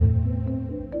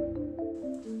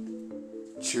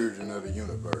Children of the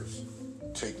universe,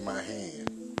 take my hand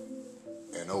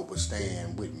and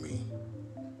overstand with me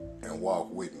and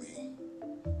walk with me.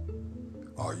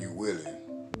 Are you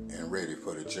willing and ready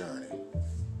for the journey?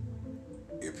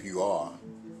 If you are,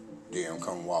 then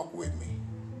come walk with me.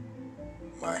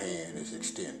 My hand is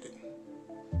extended.